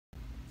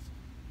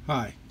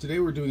Hi, today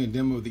we're doing a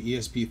demo of the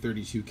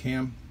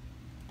ESP32CAM.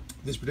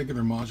 This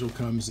particular module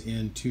comes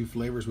in two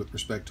flavors with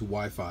respect to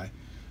Wi-Fi,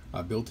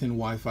 a built-in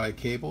Wi-Fi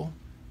cable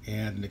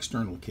and an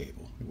external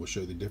cable. We'll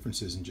show the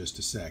differences in just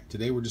a sec.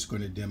 Today we're just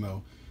going to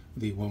demo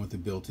the one with the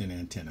built-in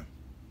antenna.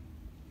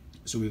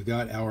 So we've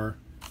got our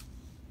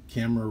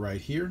camera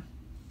right here,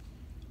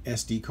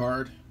 SD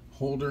card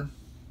holder,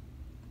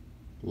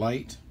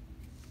 light.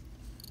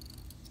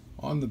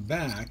 On the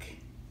back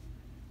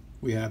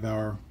we have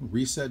our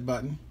reset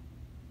button,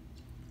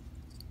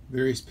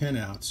 various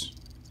pinouts,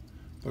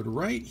 but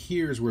right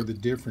here is where the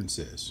difference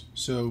is.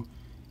 So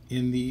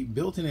in the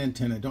built-in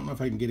antenna, I don't know if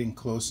I can get in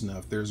close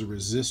enough, there's a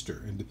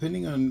resistor, and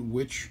depending on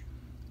which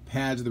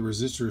pads the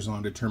resistor is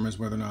on determines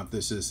whether or not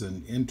this is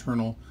an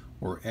internal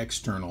or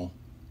external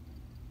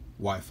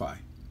Wi-Fi.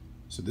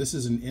 So this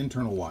is an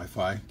internal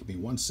Wi-Fi. Give me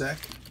one sec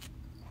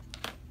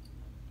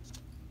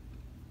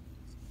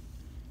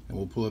and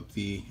we'll pull up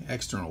the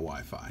external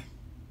Wi-Fi.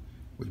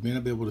 What you may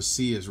not be able to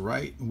see is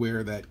right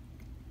where that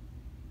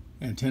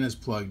antenna is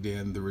plugged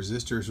in, the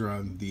resistors are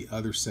on the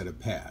other set of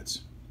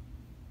pads.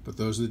 But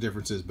those are the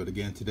differences. But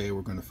again, today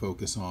we're going to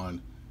focus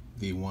on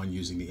the one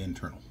using the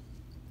internal.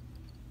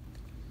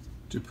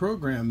 To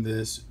program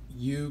this,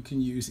 you can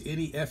use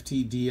any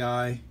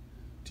FTDI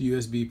to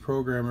USB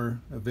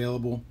programmer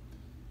available.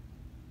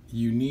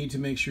 You need to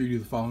make sure you do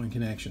the following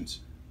connections.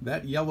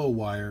 That yellow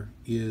wire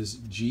is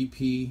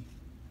GPIO0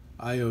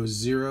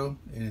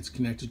 and it's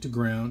connected to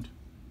ground.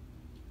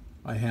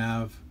 I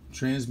have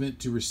transmit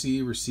to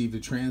receive, receive to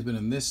transmit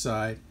on this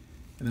side,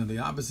 and on the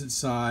opposite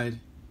side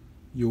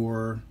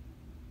your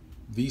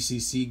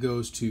VCC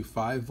goes to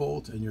 5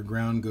 volt and your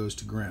ground goes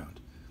to ground.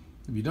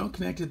 If you don't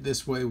connect it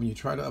this way, when you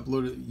try to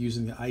upload it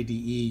using the IDE,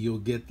 you'll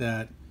get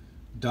that ... ..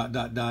 saying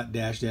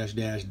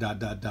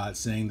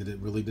that it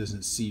really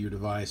doesn't see your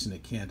device and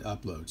it can't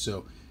upload.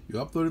 So you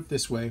upload it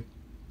this way.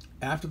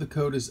 After the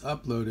code is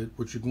uploaded,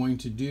 what you're going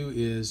to do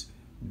is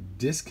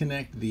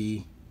disconnect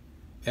the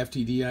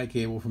FTDI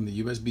cable from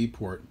the USB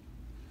port,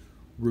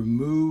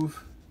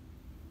 remove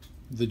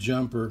the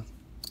jumper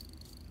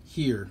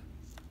here,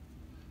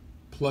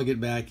 plug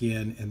it back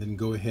in, and then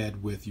go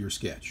ahead with your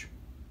sketch.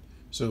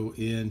 So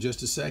in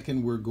just a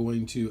second we're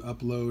going to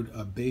upload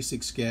a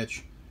basic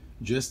sketch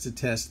just to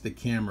test the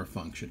camera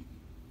function.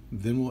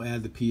 Then we'll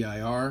add the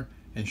PIR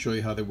and show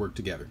you how they work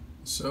together.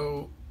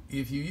 So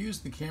if you use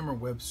the camera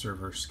web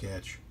server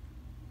sketch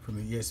from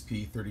the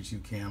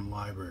ESP32CAM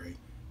library,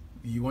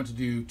 you want to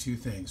do two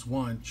things.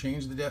 One,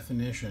 change the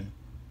definition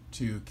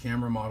to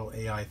camera model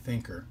AI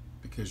thinker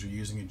because you're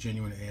using a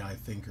genuine AI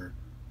thinker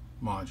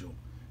module.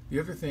 The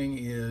other thing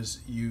is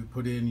you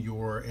put in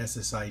your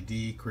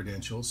SSID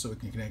credentials so it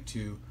can connect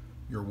to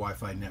your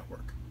Wi-Fi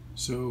network.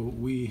 So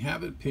we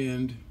have it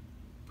pinned,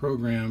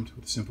 programmed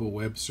with a simple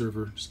web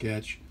server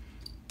sketch.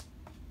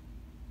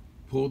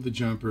 Pulled the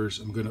jumpers.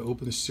 I'm going to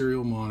open the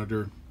serial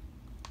monitor,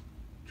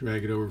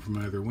 drag it over from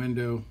my other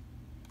window,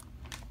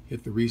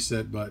 hit the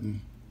reset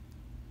button.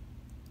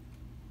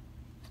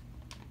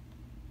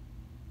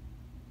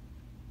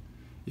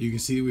 You can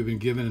see we've been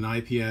given an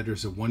IP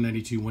address of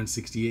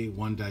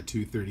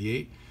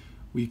 192.168.1.238.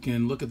 We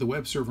can look at the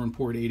web server in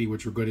port 80,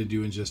 which we're going to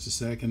do in just a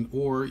second,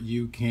 or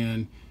you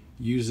can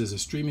use as a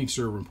streaming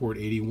server in port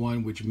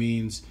 81, which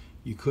means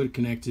you could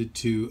connect it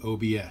to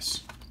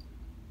OBS.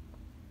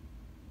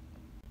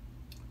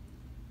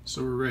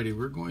 So we're ready.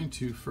 We're going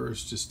to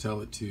first just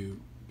tell it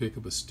to pick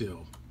up a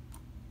still.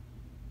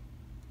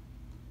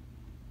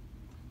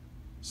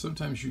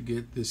 Sometimes you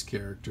get this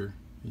character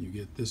and you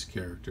get this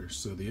character,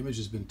 so the image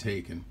has been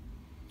taken,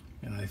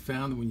 and I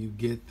found that when you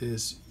get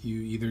this, you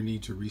either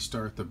need to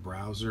restart the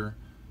browser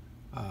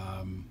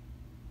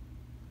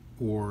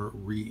or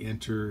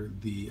re-enter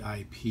the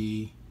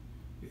IP.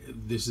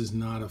 This is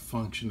not a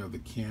function of the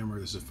camera,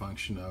 this is a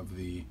function of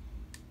the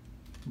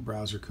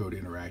browser code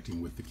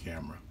interacting with the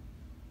camera.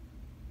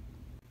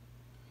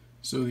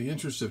 So in the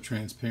interest of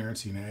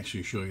transparency and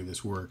actually show you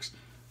this works,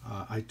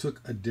 I took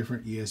a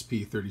different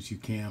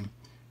ESP32CAM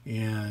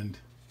and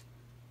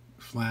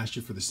flashed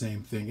it for the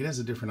same thing. It has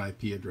a different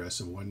IP address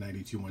of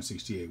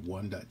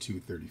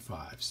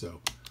 192.168.1.235.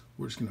 So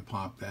we're just going to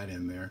pop that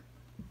in there.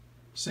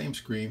 Same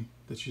screen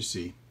that you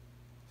see.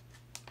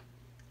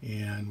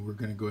 And we're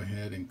going to go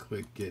ahead and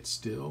click Get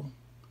Still.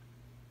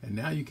 And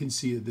now you can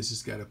see that this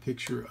has got a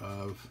picture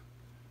of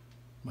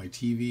my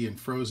TV in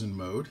frozen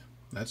mode.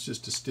 That's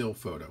just a still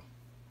photo.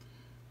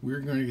 We're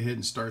going to go ahead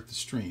and start the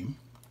stream.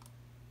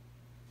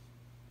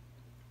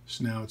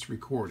 So now it's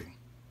recording.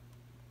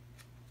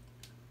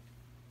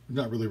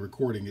 Not really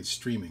recording, it's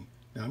streaming.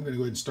 Now I'm going to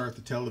go ahead and start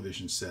the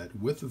television set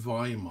with the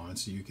volume on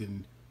so you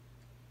can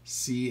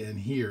see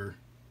and hear.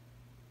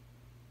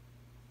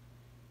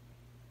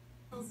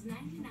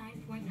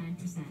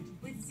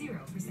 99.9% with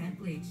 0%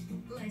 bleach.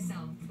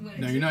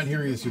 Now you're not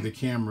hearing this through the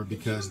camera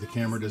because the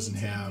camera doesn't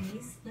have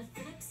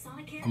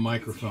a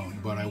microphone,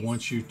 but I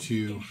want you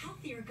to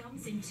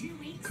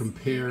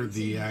compare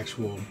the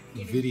actual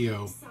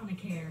video,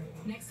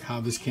 how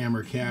this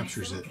camera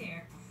captures it.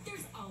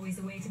 There's always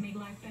a way to make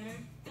life better.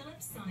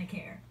 Philips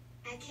Sonicare.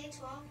 At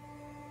K-12,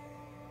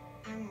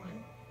 and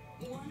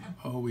 1. 1 up.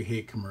 Oh, we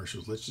hate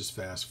commercials. Let's just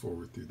fast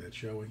forward through that,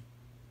 shall we?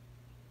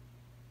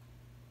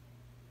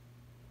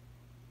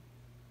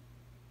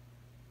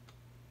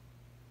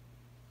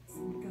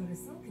 Go to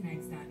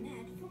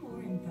soulconnects.net for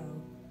more info.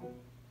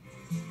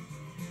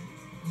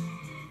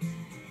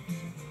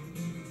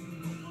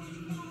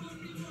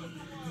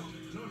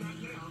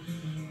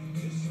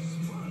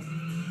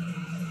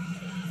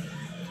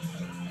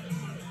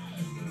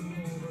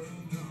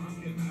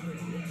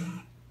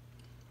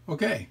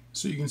 Okay,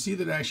 so you can see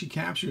that it actually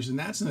captures, and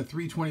that's in a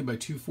 320 by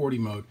 240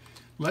 mode.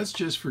 Let's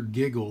just, for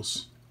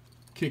giggles,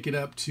 kick it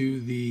up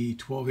to the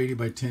 1280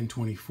 by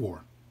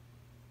 1024.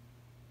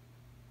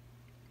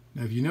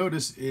 Now, if you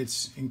notice,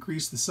 it's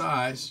increased the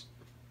size,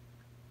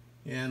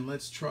 and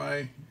let's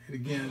try it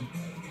again.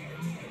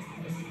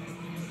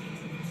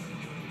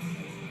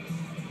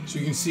 So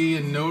you can see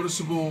a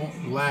noticeable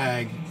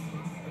lag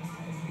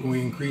when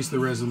we increase the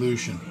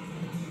resolution.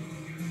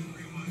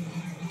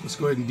 Let's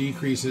go ahead and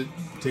decrease it,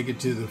 take it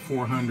to the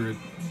 400.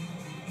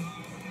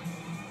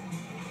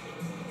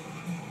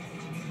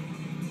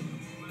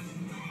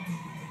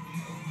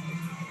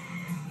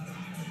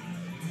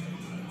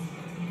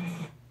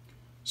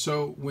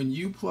 So when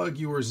you plug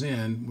yours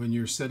in, when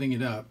you're setting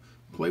it up,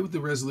 play with the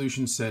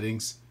resolution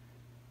settings.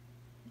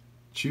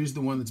 Choose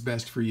the one that's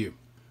best for you.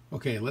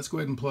 Okay, let's go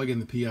ahead and plug in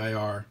the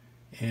PIR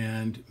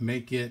and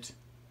make it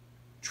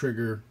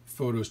trigger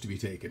photos to be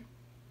taken.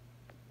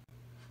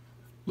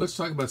 Let's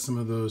talk about some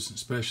of those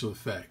special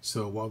effects.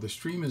 So while the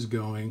stream is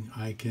going,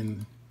 I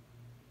can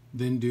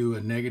then do a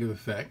negative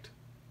effect,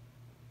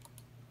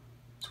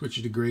 switch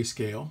it to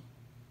grayscale,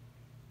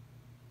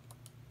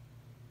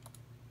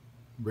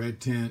 red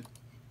tint,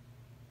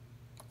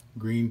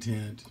 green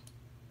tint,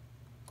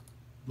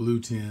 blue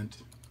tint,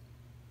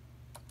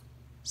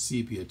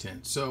 sepia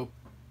tint. So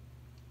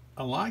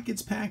a lot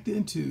gets packed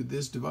into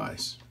this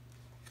device.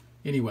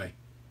 Anyway,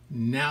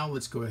 now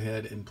let's go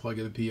ahead and plug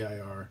in the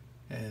PIR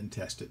and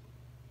test it.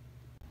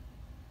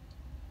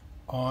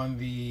 On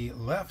the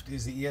left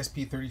is the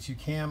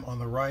ESP32CAM, on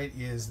the right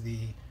is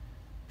the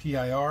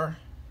PIR,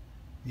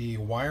 the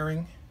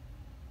wiring.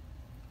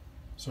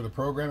 So to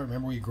program it,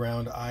 remember we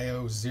ground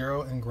IO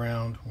 0 and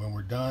ground. When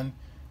we're done,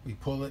 we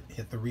pull it,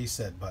 hit the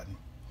reset button.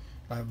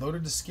 Now I've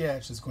loaded the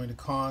sketch that's going to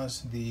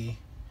cause the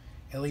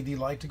LED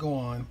light to go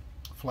on,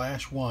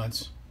 flash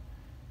once,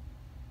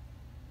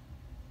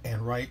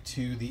 and write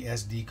to the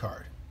SD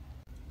card.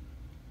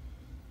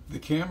 The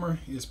camera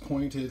is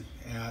pointed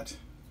at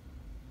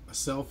a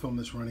cell phone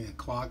that's running a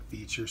clock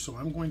feature, so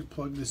I'm going to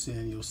plug this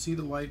in. You'll see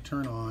the light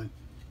turn on,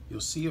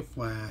 you'll see a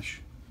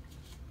flash,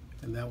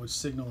 and that would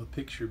signal a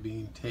picture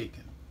being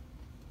taken.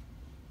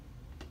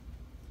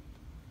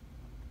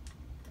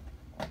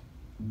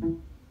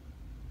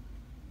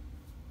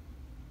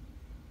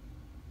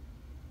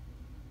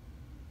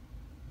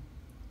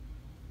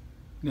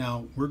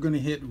 Now we're going to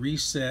hit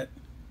reset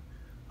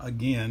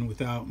again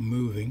without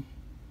moving.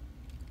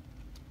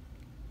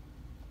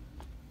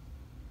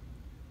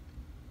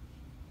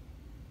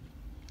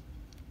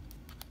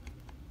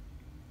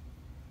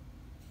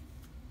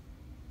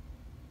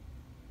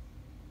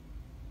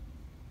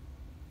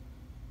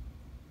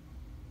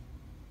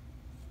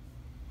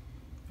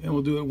 And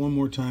we'll do it one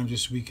more time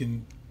just so we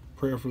can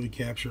prayerfully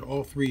capture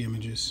all three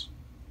images.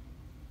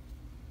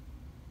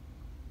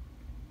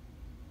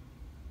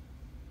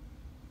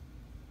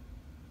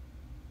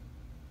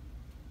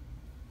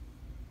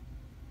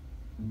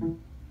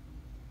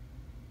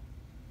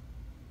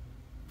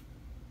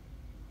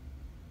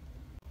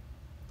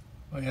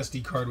 My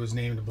SD card was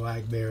named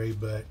BlackBerry,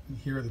 but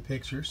here are the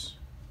pictures.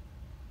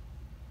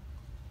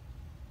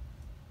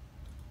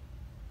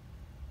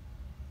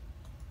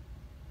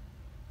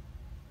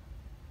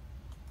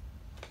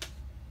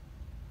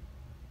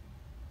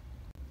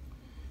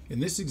 In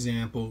this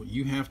example,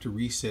 you have to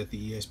reset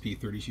the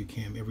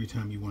ESP32CAM every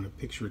time you want a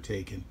picture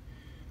taken.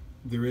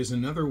 There is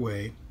another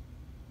way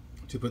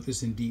to put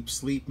this in deep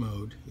sleep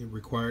mode. It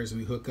requires that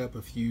we hook up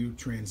a few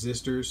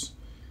transistors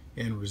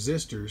and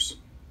resistors,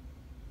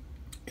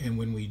 and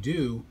when we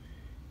do,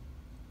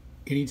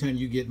 anytime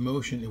you get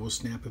motion, it will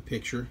snap a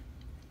picture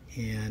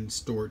and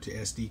store it to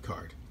SD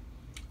card.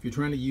 If you're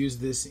trying to use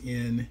this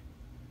in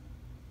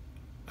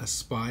a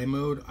spy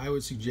mode, I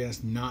would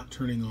suggest not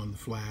turning on the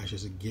flash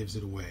as it gives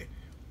it away.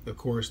 Of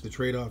course, the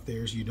trade-off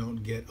there is you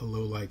don't get a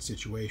low light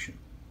situation.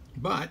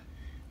 But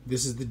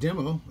this is the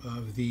demo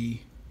of the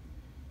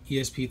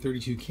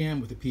ESP32CAM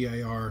with the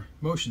PIR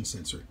motion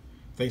sensor.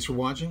 Thanks for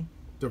watching.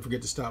 Don't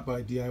forget to stop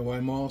by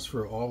DIY Malls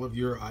for all of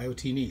your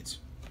IoT needs.